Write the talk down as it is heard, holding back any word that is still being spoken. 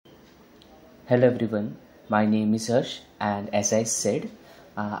Hello everyone, my name is Harsh, and as I said,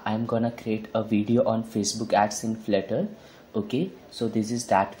 I'm gonna create a video on Facebook ads in Flutter. Okay, so this is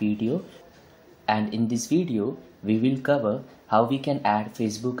that video, and in this video we will cover how we can add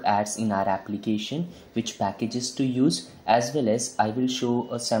Facebook ads in our application, which packages to use, as well as I will show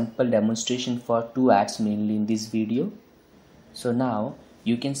a sample demonstration for two ads mainly in this video. So now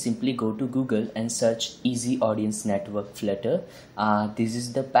you can simply go to Google and search Easy Audience Network Flutter. This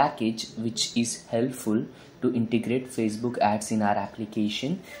is the package which is helpful to integrate Facebook ads in our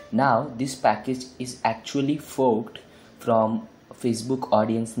application. Now this package is actually forked from Facebook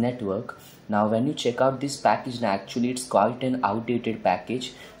Audience Network. Now when you check out this package, now actually it's quite an outdated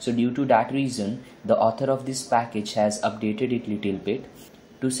package. So due to that reason, the author of this package has updated it little bit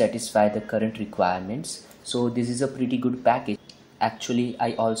to satisfy the current requirements. So this is a pretty good package. Actually,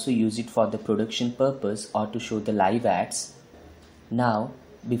 I also use it for the production purpose or to show the live ads. Now,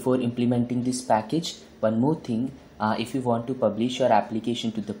 before implementing this package, one more thing, if you want to publish your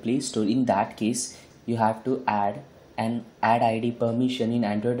application to the Play Store, in that case, you have to add an Add ID permission in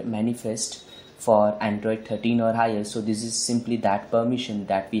Android manifest for Android 13 or higher. So this is simply that permission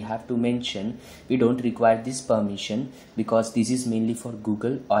that we have to mention. We don't require this permission because this is mainly for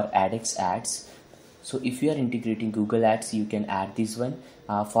Google or AdX ads. So if you are integrating Google ads, you can add this one.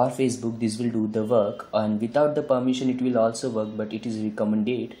 For Facebook, this will do the work, and without the permission it will also work, but it is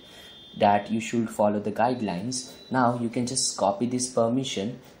recommended that you should follow the guidelines. Now you can just copy this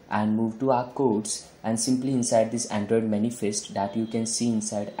permission and move to our codes, and simply inside this Android manifest that you can see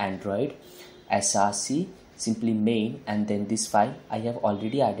inside Android src, simply main, and then this file I have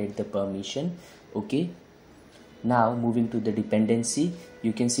already added the permission. Okay, now moving to the dependency,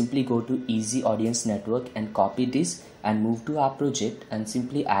 you can simply go to Easy Audience Network and copy this and move to our project and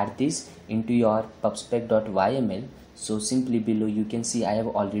simply add this into your pubspec.yml. So simply below you can see I have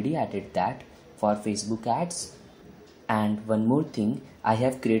already added that for Facebook ads. And one more thing, I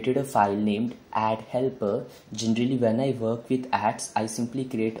have created a file named add helper. Generally when I work with ads, I simply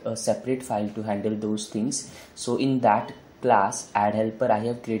create a separate file to handle those things. So in that class add helper, I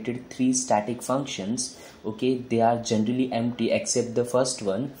have created 3 static functions. Okay, they are generally empty except the first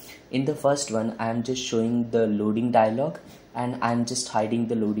one. In the first one I am just showing the loading dialog and I am just hiding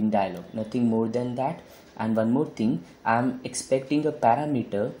the loading dialog, nothing more than that. And one more thing, I am expecting a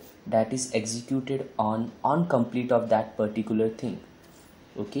parameter that is executed on complete of that particular thing.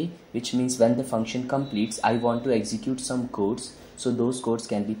 Okay, which means when the function completes, I want to execute some codes, so those codes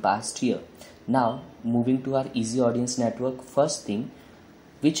can be passed here. Now moving to our Easy Audience Network, first thing,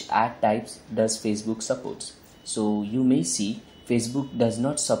 which ad types does Facebook supports? So you may see Facebook does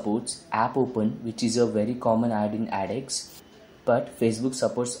not support app open, which is a very common ad in AdX, but Facebook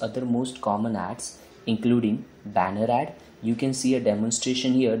supports other most common ads including banner ad. You can see a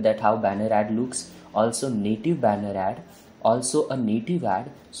demonstration here that how banner ad looks, also native banner ad, also a native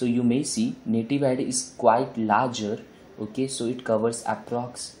ad. So you may see native ad is quite larger. Okay, so it covers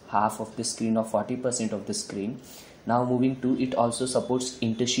approx half of the screen or 40% of the screen. Now moving to, it also supports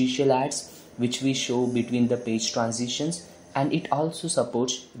interstitial ads which we show between the page transitions, and it also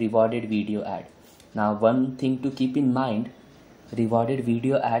supports rewarded video ad. Now one thing to keep in mind, rewarded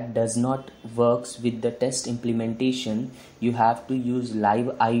video ad does not works with the test implementation. You have to use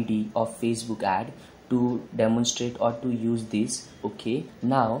live ID of Facebook ad to demonstrate or to use this. Okay,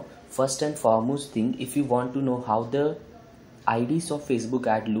 now first and foremost thing, if you want to know how the IDs of Facebook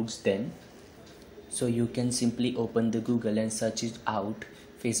ad looks, then so you can simply open the Google and search it out,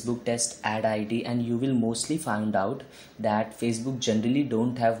 Facebook test ad ID, and you will mostly find out that Facebook generally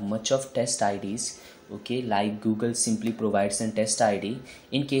don't have much of test IDs. Okay, like Google simply provides an test ID.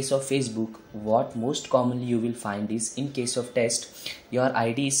 In case of Facebook, what most commonly you will find is, in case of test, your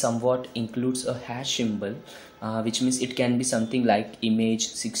ID somewhat includes a hash symbol, which means it can be something like image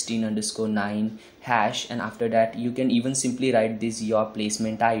 16_9 hash, and after that you can even simply write this your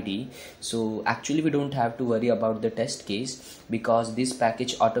placement ID. So actually we don't have to worry about the test case because this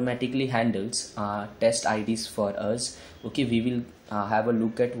package automatically handles test IDs for us. Okay, we will have a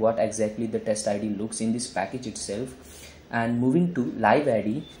look at what exactly the test ID looks in this package itself. And moving to live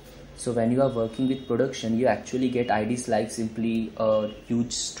ID, so when you are working with production, you actually get IDs like simply a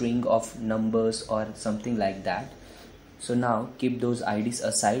huge string of numbers or something like that. So now keep those IDs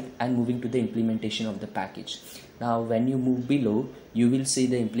aside and moving to the implementation of the package. Now when you move below, you will see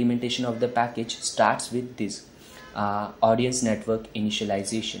the implementation of the package starts with this audience network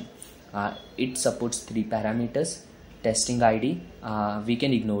initialization. It supports 3 parameters. Testing ID, we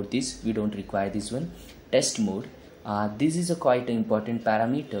can ignore this, we don't require this one. Test mode, this is a quite important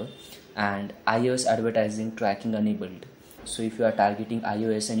parameter, and iOS advertising tracking enabled. So if you are targeting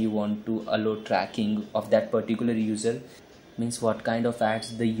iOS and you want to allow tracking of that particular user, means what kind of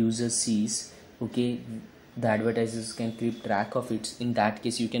ads the user sees, okay, the advertisers can keep track of it. In that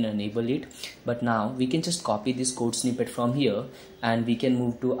case you can enable it. But now we can just copy this code snippet from here and we can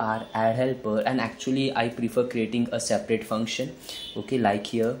move to our ad helper, and actually I prefer creating a separate function, okay, like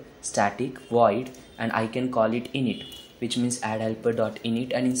here static void, and I can call it init, which means ad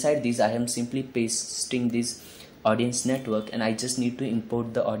helper.init, and inside this I am simply pasting this audience network, and I just need to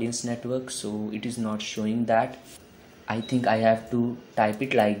import the audience network, so it is not showing that. I think I have to type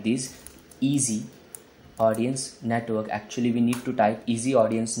it like this, easy audience network. Actually we need to type easy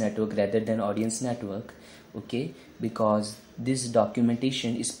audience network rather than audience network, okay, because this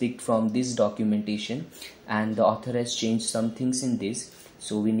documentation is picked from this documentation and the author has changed some things in this,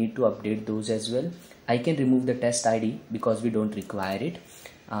 so we need to update those as well. I can remove the test ID because we don't require it.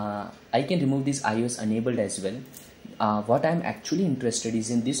 I can remove this iOS enabled as well. What I'm actually interested is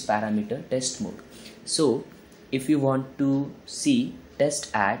in this parameter test mode. So if you want to see test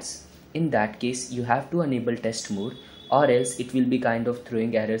ads, in that case you have to enable test mode, or else it will be kind of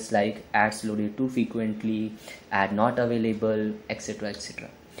throwing errors like ads loaded too frequently, ad not available, etc, etc.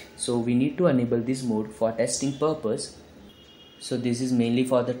 So we need to enable this mode for testing purpose. So this is mainly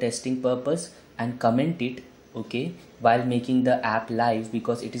for the testing purpose, and comment it, okay, while making the app live,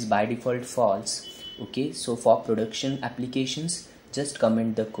 because it is by default false, okay. So for production applications just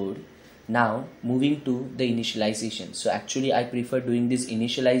comment the code. Now moving to the initialization, so actually I prefer doing this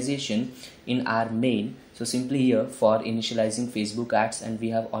initialization in our main. So simply here for initializing Facebook ads, and we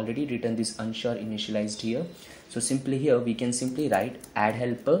have already written this unsure initialized here. So simply here we can simply write ad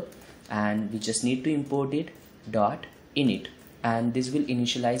helper, and we just need to import it dot init, and this will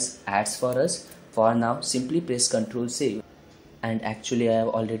initialize ads for us. For now simply press Ctrl save, and actually I have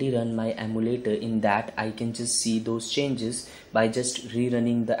already run my emulator. In that I can just see those changes by just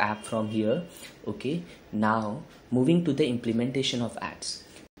rerunning the app from here, okay. Now moving to the implementation of ads.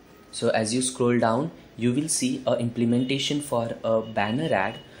 So as you scroll down you will see a implementation for a banner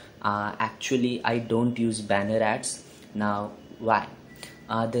ad. Actually I don't use banner ads. Now why?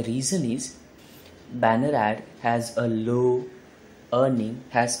 The reason is banner ad has a low earning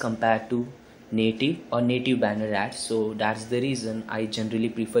as compared to native or native banner ads, so that's the reason I generally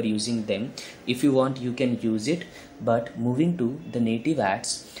prefer using them. If you want you can use it. But moving to the native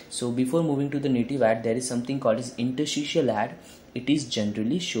ads, so before moving to the native ad there is something called as interstitial ad. It is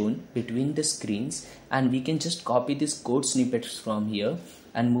generally shown between the screens, and we can just copy this code snippets from here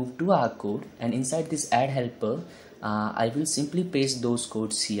and move to our code, and inside this ad helper I will simply paste those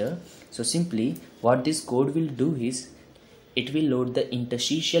codes here. So simply what this code will do is it will load the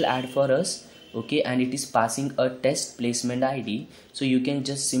interstitial ad for us, okay, and it is passing a test placement ID. So you can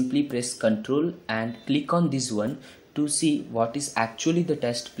just simply press Ctrl and click on this one to see what is actually the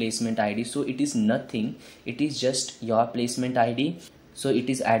test placement ID. So it is nothing, it is just your placement ID. So it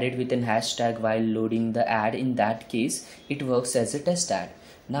is added with an hashtag while loading the ad. In that case it works as a test ad.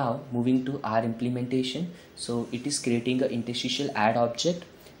 Now moving to our implementation, so it is creating an interstitial ad object,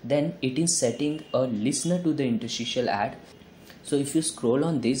 then it is setting a listener to the interstitial ad. So if you scroll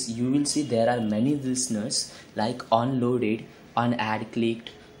on this you will see there are many listeners like on loaded, on ad clicked,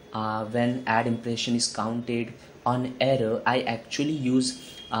 when ad impression is counted, on error. I actually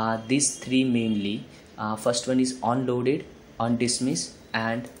use these three mainly. First one is on loaded, on dismiss,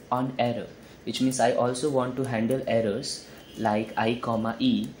 and on error, which means I also want to handle errors like I,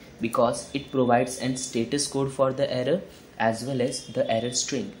 E, because it provides an status code for the error as well as the error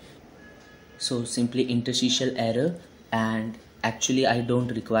string. So simply interstitial error, and actually I don't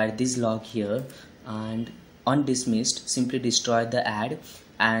require this log here, and on dismissed simply destroy the ad,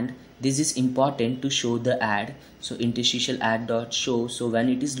 and this is important to show the ad. So interstitial ad dot show, so when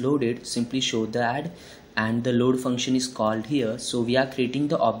it is loaded simply show the ad, and the load function is called here. So we are creating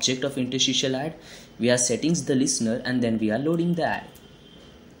the object of interstitial ad, we are setting the listener, and then we are loading the ad.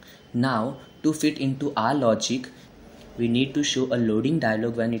 Now to fit into our logic we need to show a loading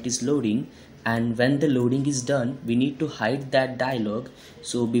dialog when it is loading, and when the loading is done we need to hide that dialog.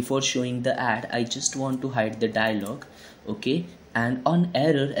 So before showing the ad I just want to hide the dialog, okay, and on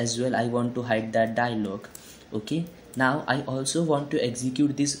error as well I want to hide that dialog, okay. Now I also want to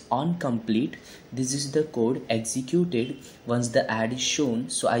execute this on complete. This is the code executed once the ad is shown,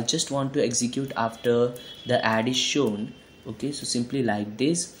 so I just want to execute after the ad is shown, okay. So simply like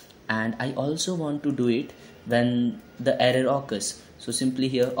this, and I also want to do it when the error occurs, so simply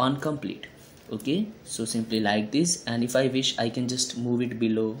here on complete, okay. So simply like this, and if I wish I can just move it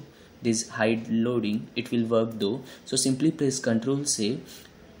below this hide loading, it will work though. So simply press Ctrl save,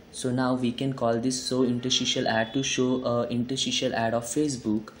 So now we can call this show interstitial ad to show a interstitial ad of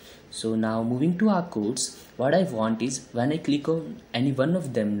Facebook. So now moving to our codes, what I want is when I click on any one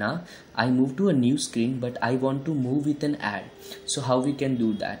of them now, I move to a new screen, but I want to move with an ad. So how we can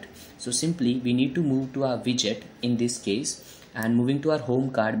do that? So simply we need to move to our widget in this case, and moving to our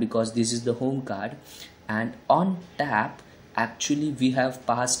home card, because this is the home card, and on tap actually we have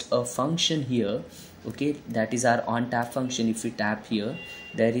passed a function here. Okay, that is our on tap function. If we tap here,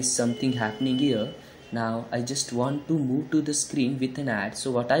 there is something happening here. Now I just want to move to the screen with an ad.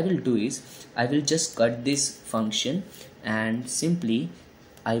 So what I will do is I will just cut this function and simply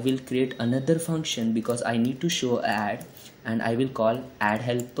I will create another function because I need to show ad, and I will call ad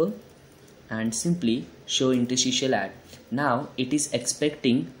helper and simply show interstitial ad. Now it is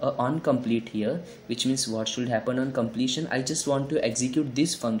expecting a on complete here, which means what should happen on completion? I just want to execute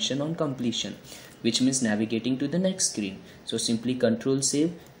this function on completion, which means navigating to the next screen. So simply control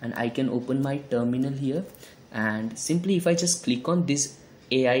save, and I can open my terminal here, and simply if I just click on this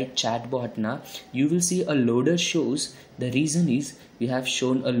AI chatbot now, you will see a loader shows. The reason is we have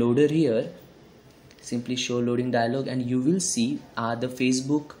shown a loader here. Simply show loading dialog, and you will see the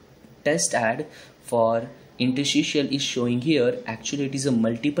Facebook test ad for interstitial is showing here. Actually it is a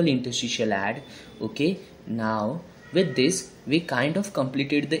multiple interstitial ad. Okay, now with this we kind of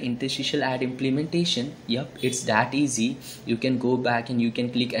completed the interstitial ad implementation. Yep, it's that easy. You can go back and you can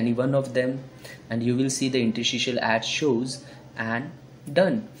click any one of them and you will see the interstitial ad shows, and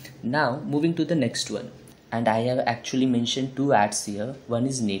done. Now moving to the next one, and I have actually mentioned two ads here. One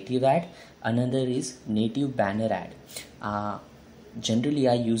is native ad, another is native banner ad. Generally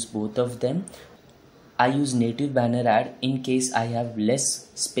I use both of them. I use native banner ad in case I have less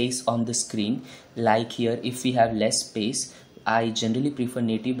space on the screen. Like here, if we have less space, I generally prefer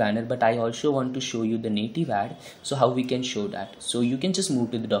native banner, but I also want to show you the native ad. So how we can show that? So you can just move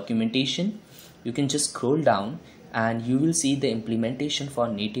to the documentation, you can just scroll down and you will see the implementation for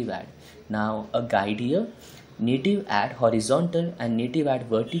native ad. Now a guide here, native ad horizontal and native ad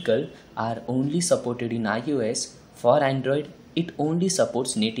vertical are only supported in iOS. For Android it only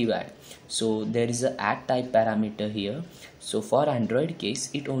supports native ad. So there is a ad type parameter here. So for Android case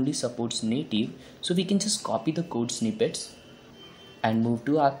it only supports native. So we can just copy the code snippets and move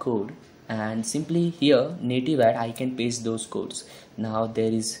to our code, and simply here native ad I can paste those codes. Now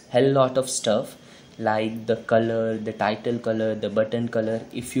there is hell lot of stuff like the color, the title color, the button color.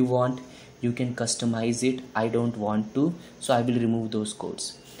 If you want you can customize it. I don't want to, so I will remove those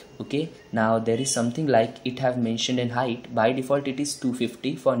codes. Okay, now there is something like it have mentioned in height. By default it is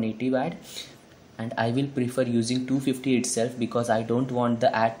 250 for native ad, and I will prefer using 250 itself because I don't want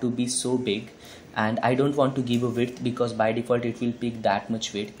the ad to be so big, and I don't want to give a width because by default it will pick that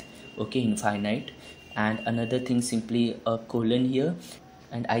much width. Okay, infinite. And another thing, simply a colon here,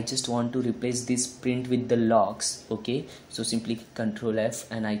 and I just want to replace this print with the logs. Okay, so simply control F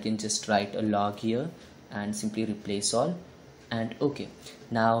and I can just write a log here and simply replace all. And okay,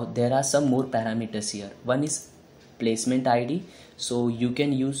 now there are some more parameters here. One is placement ID. So you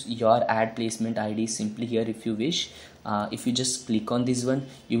can use your ad placement ID simply here if you wish. If you just click on this one,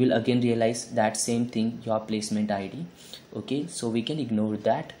 you will again realize that same thing, your placement ID. Okay, so we can ignore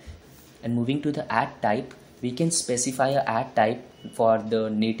that. And moving to the ad type, we can specify a ad type for the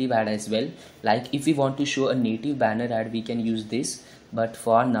native ad as well. Like if we want to show a native banner ad, we can use this, but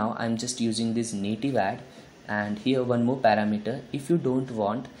for now I'm just using this native ad. And here one more parameter, if you don't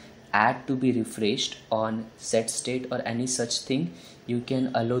want ad to be refreshed on set state or any such thing, you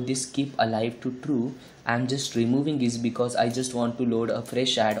can allow this keep alive to true. I'm just removing this because I just want to load a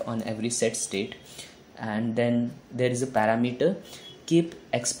fresh ad on every set state. And then there is a parameter keep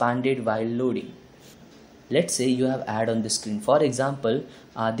expanded while loading. Let's say you have ad on the screen. For example,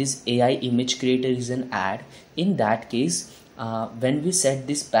 this AI image creator is an ad. In that case, when we set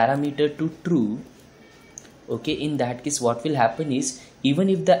this parameter to true, okay, in that case what will happen is even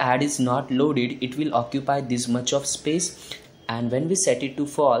if the ad is not loaded, it will occupy this much of space. And when we set it to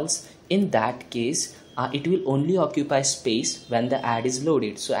false, in that case it will only occupy space when the ad is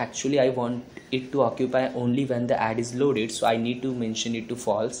loaded. So actually I want it to occupy only when the ad is loaded, so I need to mention it to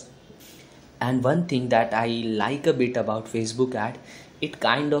false. And one thing that I like a bit about Facebook ad, it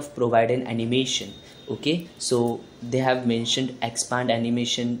kind of provide an animation. Okay, so they have mentioned expand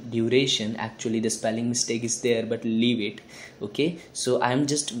animation duration. Actually the spelling mistake is there, but leave it. Okay, so I am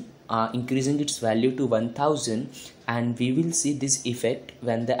just increasing its value to 1000, and we will see this effect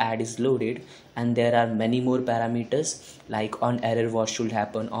when the ad is loaded. And there are many more parameters like on error what should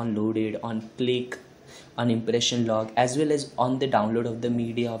happen, on loaded, on click, on impression log, as well as on the download of the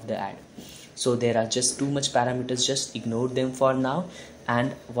media of the ad. So there are just too much parameters, just ignore them for now.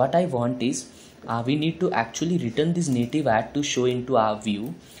 And what I want is we need to actually return this native ad to show into our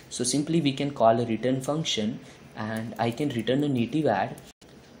view. So simply we can call a return function, and I can return a native ad,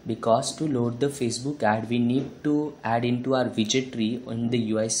 because to load the Facebook ad we need to add into our widget tree on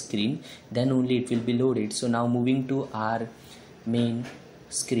the UI screen, then only it will be loaded. So now moving to our main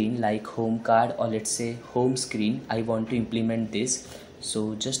screen like home card, or let's say home screen, I want to implement this.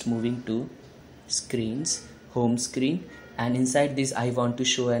 So just moving to screens, home screen, and inside this I want to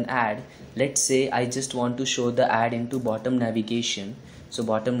show an ad. Let's say I just want to show the ad into bottom navigation, so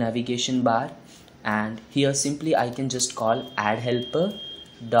bottom navigation bar, and here simply I can just call ad helper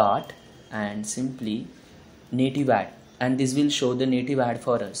dot and simply native ad, and this will show the native ad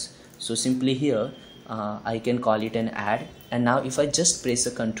for us. So simply here I can call it an ad, and now if I just press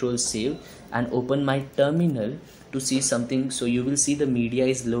a control save and open my terminal to see something, so you will see the media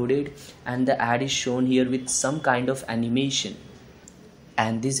is loaded and the ad is shown here with some kind of animation,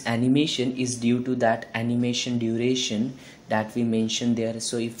 and this animation is due to that animation duration that we mentioned there.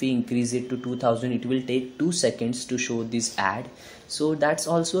 So if we increase it to 2000, it will take 2 seconds to show this ad, so that's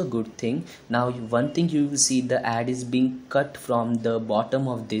also a good thing. Now one thing you will see, the ad is being cut from the bottom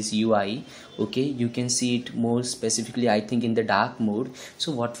of this UI. Okay, you can see it more specifically I think in the dark mode.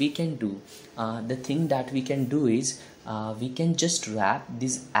 So what we can do, the thing that we can do is we can just wrap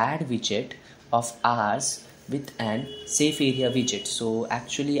this ad widget of ours with an safe area widget. So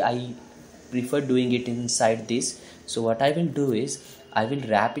actually I prefer doing it inside this. So what I will do is I will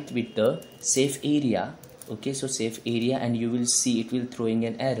wrap it with the safe area. Okay, so safe area, and you will see it will throwing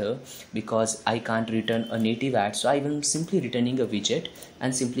an error because I can't return a native ad. So I will simply returning a widget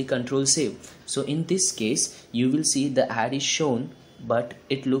and simply control save. So in this case you will see the ad is shown, but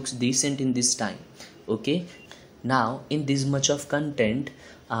it looks decent in this time. Okay, now in this much of content,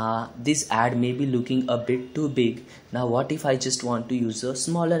 this ad may be looking a bit too big. Now what if I just want to use a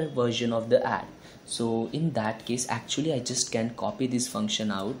smaller version of the ad? So in that case actually I just can copy this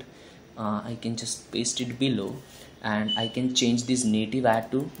function out. I can just paste it below, and I can change this native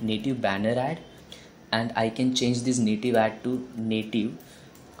ad to native banner ad, and I can change this native ad to native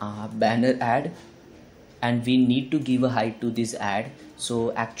banner ad, and we need to give a height to this ad.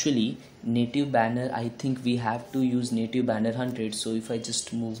 So actually native banner, I think we have to use native banner 100. So if I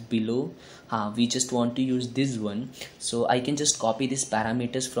just move below, we just want to use this one, so I can just copy these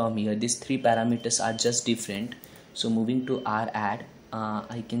parameters from here. These 3 parameters are just different. So moving to our ad,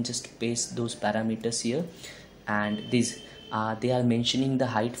 I can just paste those parameters here, and these they are mentioning the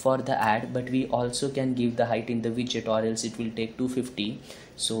height for the ad, but we also can give the height in the widget, or else it will take 250.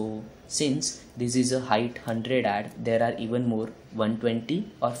 So since this is a height 100 ad, there are even more 120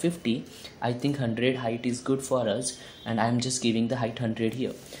 or 50. I think 100 height is good for us, and I am just giving the height 100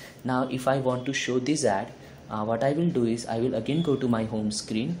 here. Now if I want to show this ad, what I will do is I will again go to my home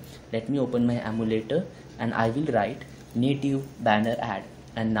screen. Let me open my emulator, and I will write native banner ad,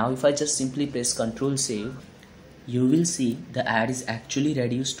 and now if I just simply press control save, you will see the ad is actually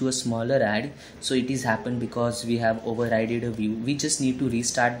reduced to a smaller ad. So it is happened because we have overridden a view. We just need to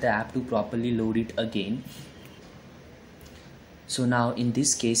restart the app to properly load it again. So now in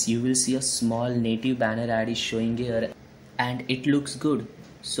this case you will see a small native banner ad is showing here, and it looks good.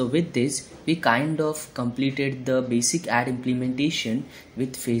 So with this we kind of completed the basic ad implementation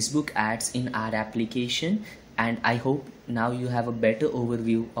with Facebook ads in our application, and I hope now you have a better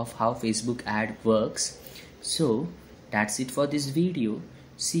overview of how Facebook ad works. So that's it for this video.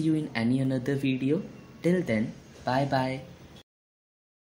 See you in any another video. Till then, bye bye.